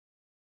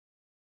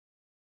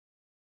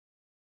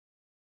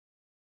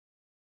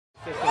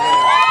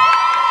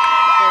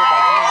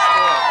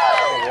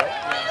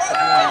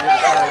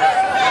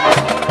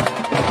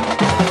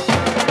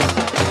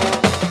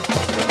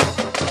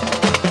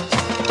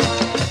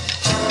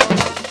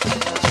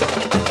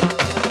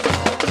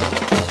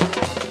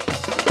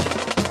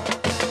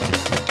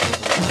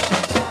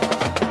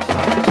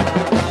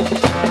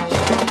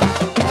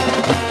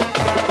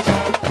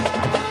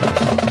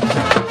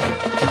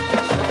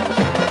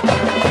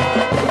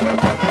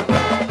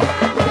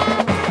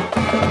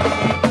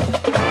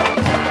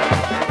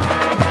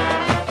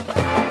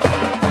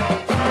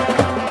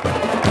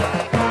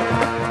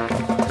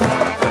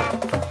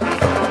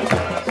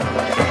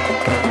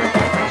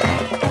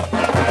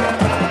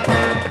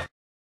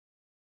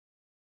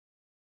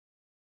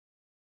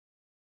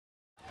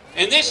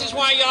And this is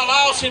why y'all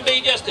all should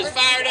be just as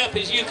fired up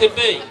as you could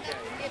be.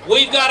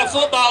 We've got a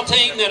football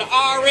team that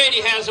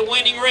already has a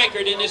winning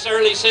record in this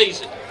early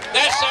season.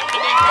 That's something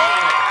to be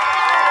proud of.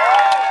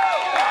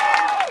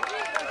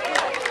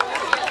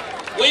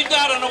 We've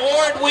got an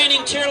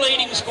award-winning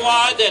cheerleading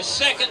squad that's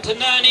second to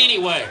none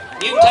anywhere.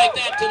 You can take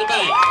that to the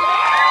bank.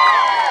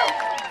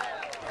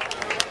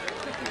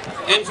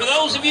 And for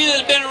those of you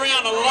that have been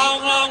around a long,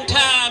 long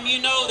time,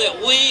 you know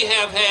that we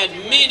have had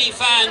many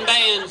fine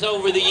bands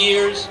over the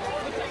years.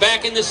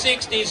 Back in the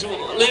 60s,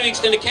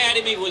 Livingston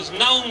Academy was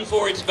known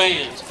for its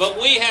bands, but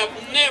we have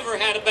never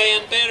had a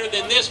band better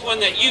than this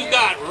one that you've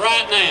got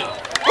right now.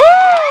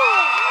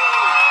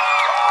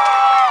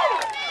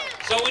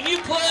 So when you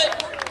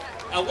put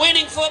a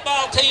winning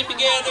football team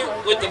together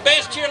with the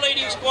best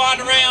cheerleading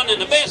squad around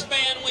and the best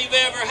band we've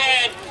ever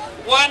had,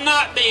 why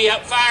not be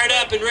fired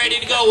up and ready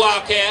to go,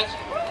 Wildcats?